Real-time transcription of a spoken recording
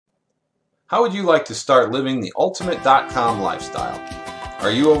How would you like to start living the ultimate.com lifestyle?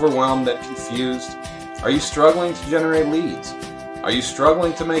 Are you overwhelmed and confused? Are you struggling to generate leads? Are you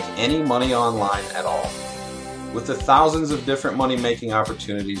struggling to make any money online at all? With the thousands of different money-making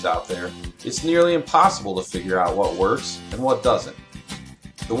opportunities out there, it's nearly impossible to figure out what works and what doesn't.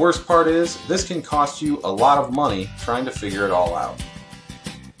 The worst part is, this can cost you a lot of money trying to figure it all out.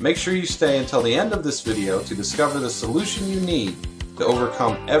 Make sure you stay until the end of this video to discover the solution you need to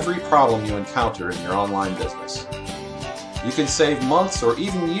overcome every problem you encounter in your online business. You can save months or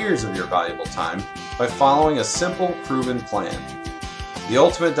even years of your valuable time by following a simple, proven plan. The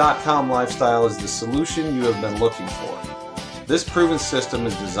ultimate.com lifestyle is the solution you have been looking for. This proven system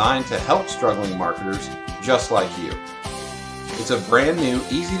is designed to help struggling marketers just like you. It's a brand new,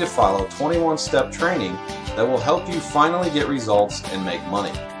 easy to follow 21-step training that will help you finally get results and make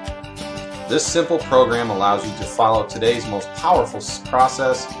money. This simple program allows you to follow today's most powerful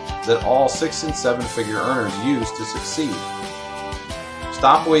process that all 6- and 7-figure earners use to succeed.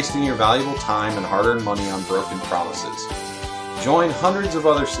 Stop wasting your valuable time and hard-earned money on broken promises. Join hundreds of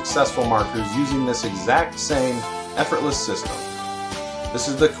other successful marketers using this exact same effortless system. This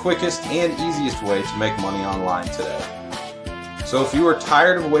is the quickest and easiest way to make money online today. So if you are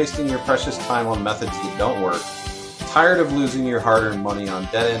tired of wasting your precious time on methods that don't work, tired of losing your hard-earned money on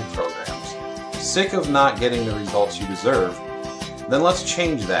dead-end programs, sick of not getting the results you deserve, then let's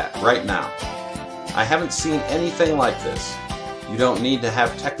change that right now. I haven't seen anything like this. You don't need to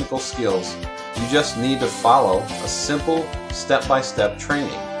have technical skills. You just need to follow a simple step-by-step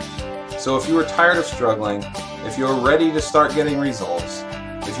training. So if you are tired of struggling, if you are ready to start getting results,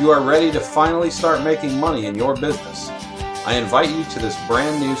 if you are ready to finally start making money in your business, I invite you to this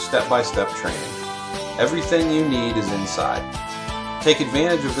brand new step-by-step training. Everything you need is inside. Take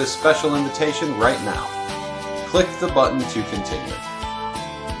advantage of this special invitation right now. Click the button to continue.